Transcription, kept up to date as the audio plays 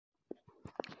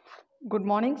Good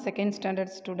morning, second standard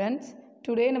students.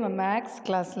 Today நம்ம maths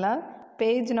classல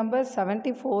page number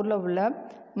 74ல உள்ள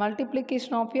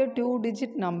multiplication of a two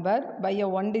digit number by a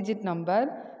one digit number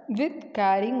with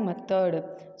carrying method.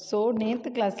 So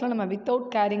நேத்து classல நம்ம without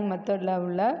carrying methodல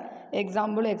உள்ள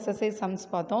example exercise sums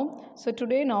பார்த்தோம். So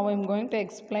today now I am going to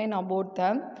explain about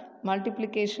the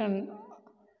multiplication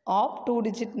of two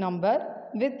digit number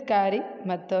with carrying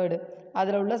method.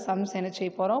 அதில் உள்ள sums என்ன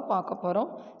செய்ய போகிறோம் பார்க்க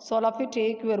போகிறோம். So all of you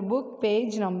take your book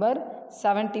page number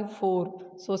 74.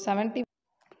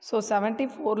 So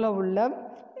 74ல் உள்ள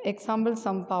example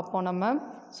some பார்ப்போம் நம்ம.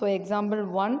 So example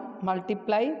 1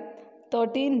 multiply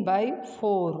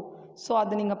 13/4. ஸோ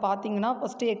அது நீங்கள் பார்த்தீங்கன்னா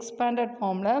ஃபஸ்ட்டு எக்ஸ்பேண்டட்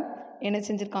ஃபார்மில் என்ன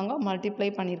செஞ்சுருக்காங்க, மல்டிப்ளை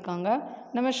பண்ணியிருக்காங்க.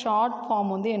 நம்ம ஷார்ட் ஃபார்ம்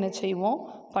வந்து என்ன செய்வோம்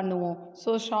பண்ணுவோம்.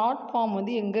 ஸோ ஷார்ட் ஃபார்ம்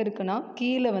வந்து எங்கே இருக்குன்னா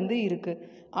கீழே வந்து இருக்குது.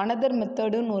 அனதர்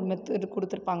மெத்தடுன்னு ஒரு மெத்தடு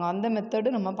கொடுத்துருப்பாங்க, அந்த மெத்தடு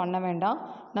நம்ம பண்ண வேண்டாம்.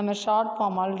 நம்ம ஷார்ட்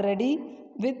ஃபார்ம் ஆல்ரெடி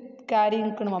வித்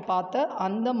கேரிங்க்கு நம்ம பார்த்த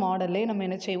அந்த மாடலே நம்ம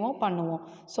என்ன செய்வோம் பண்ணுவோம்.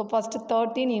 So first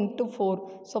 13 × 4.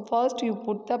 So first you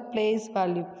put the place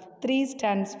value. 3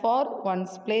 stands for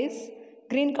once place.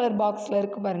 Green colour பாக்ஸில்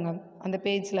இருக்குது பாருங்கள் அந்த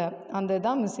பேஜில், அந்த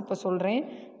தான் மிஸ் இப்போ சொல்கிறேன்.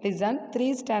 Listen. 3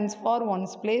 stands for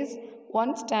once place,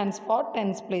 1 stands for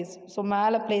tens place. So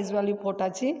மேலே place value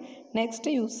போட்டாச்சு. Next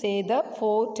you say the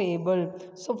 4 table.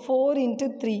 So 4 ×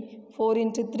 3. 4 ×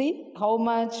 3 how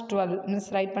much? 12. Miss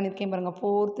right பண்ணியிருக்கேன் பாருங்கள்.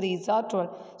 4 3s are 12.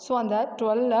 ஸோ அந்த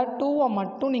 12ல் 2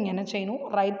 மட்டும் நீங்கள் என்ன செய்யணும்,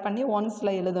 ரைட் பண்ணி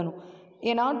ஒன்ஸில் எழுதணும்.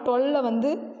 ஏன்னா 12ல்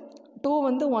வந்து 2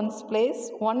 வந்து ஒன்ஸ் பிளேஸ்,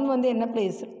 1 வந்து என்ன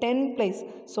பிளேஸ் 10 பிளேஸ்.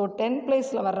 ஸோ 10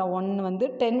 பிளேஸில் வர்ற 1 வந்து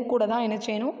 10 கூட தான் என்ன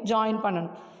செய்யணும், ஜாயின்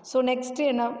பண்ணணும். ஸோ நெக்ஸ்ட்டு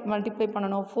என்ன மல்டிப்ளை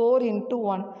பண்ணணும், 4 ×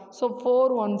 1. So 4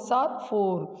 1s are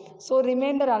 4. So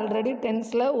remainder already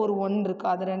டென்ஸில் ஒரு 1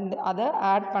 இருக்குது, அதை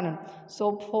ஆட் பண்ணணும். So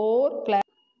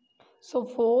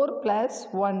 4 +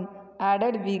 1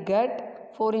 added we get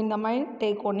 4 in the mind,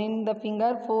 take 1 in the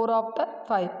finger, 4 after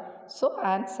 5. So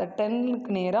answer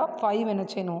 10க்கு நேராக 5 என்ன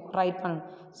செய்யணும், ரைட் பண்ணணும்.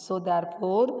 So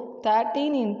therefore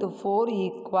 13 × 4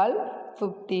 =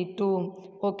 52.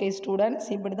 ஓகே ஸ்டூடெண்ட்ஸ்,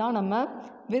 இப்படி தான் நம்ம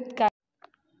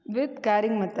வித்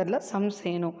கேரிங் மெத்தடில் சம்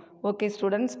செய்யணும். ஓகே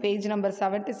ஸ்டூடெண்ட்ஸ், பேஜ் நம்பர்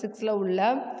 76ல் உள்ள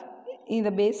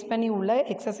இதை பேஸ் பண்ணி உள்ள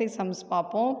எக்ஸசைஸ் சம்ஸ்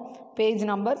பார்ப்போம். Page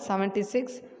number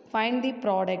 76. Find the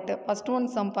product. First one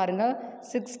some பாருங்கள்.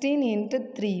 16 ×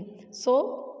 3. ஸோ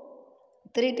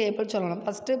 3 டேபிள் சொல்லணும்.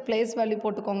 ஃபஸ்ட்டு பிளேஸ் வேல்யூ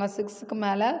போட்டுக்கோங்க. 6க்கு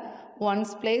மேலே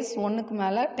ஒன்ஸ் பிளேஸ், 1க்கு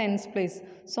மேலே tense place.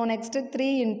 So next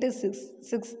 3 × 6.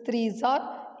 6 3s are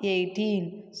 18.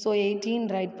 So 18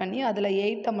 right பண்ணி அதில்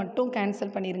 8 மட்டும்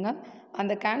கேன்சல் பண்ணிடுங்க.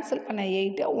 அந்த கேன்சல் பண்ண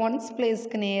 8 ஒன்ஸ்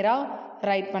பிளேஸ்க்கு நேராக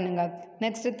ரைட் பண்ணுங்கள்.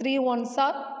 Next 3 1s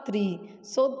are 3.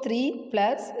 So 3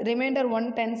 plus reminder 1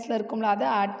 டென்ஸில் இருக்கும்ல, அதை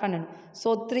ஆட் பண்ணணும். So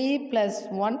 3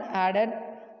 + 1 added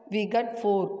we get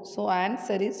 4. So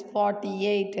answer is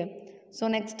 48. So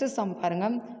next some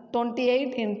பாருங்கள்.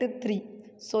 28 × 3.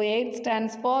 So 8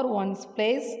 stands for once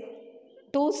place,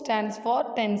 2 stands for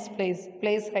tens place.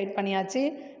 Place right பண்ணியாச்சு.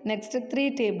 Next 3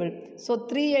 table. So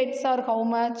 3 8s are how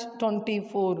much?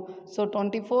 24. So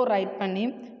 24 right பண்ணி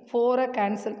 4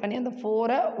 cancel பண்ணி அந்த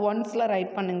 4 ஒன்ஸில்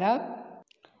right பண்ணுங்கள்.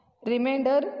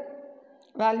 Reminder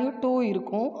value 2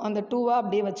 இருக்கும், அந்த 2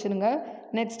 அப்படியே வச்சுருங்க.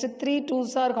 Next 3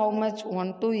 2s are how much?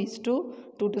 1 2 is 2,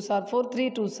 2 2s are 4, 3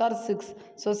 2s are 6.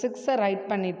 So 6 right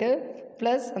பண்ணிவிட்டு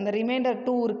ப்ளஸ் அந்த ரிமைண்டர்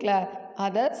 2 இருக்குல்ல,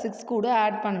 அதை 6 கூட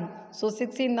ஆட் பண்ணணும். So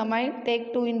 6 in the mind, take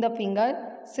 2 in the finger,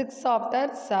 6 after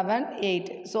 7 8.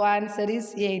 So answer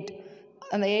is 8.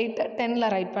 அந்த 8 10ல்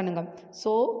ரைட் பண்ணுங்கள்.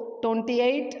 So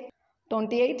 28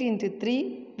 × 3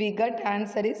 we get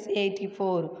answer is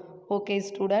 84. Okay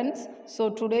students, so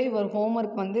today your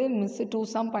homework வந்து miss 2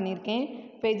 some பண்ணியிருக்கேன்.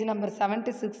 பேஜ் நம்பர்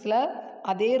 76ல்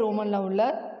அதே ரோமனில் உள்ள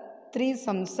 3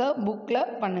 சம்ஸை புக்கில்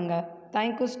பண்ணுங்கள்.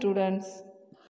 Thank you students.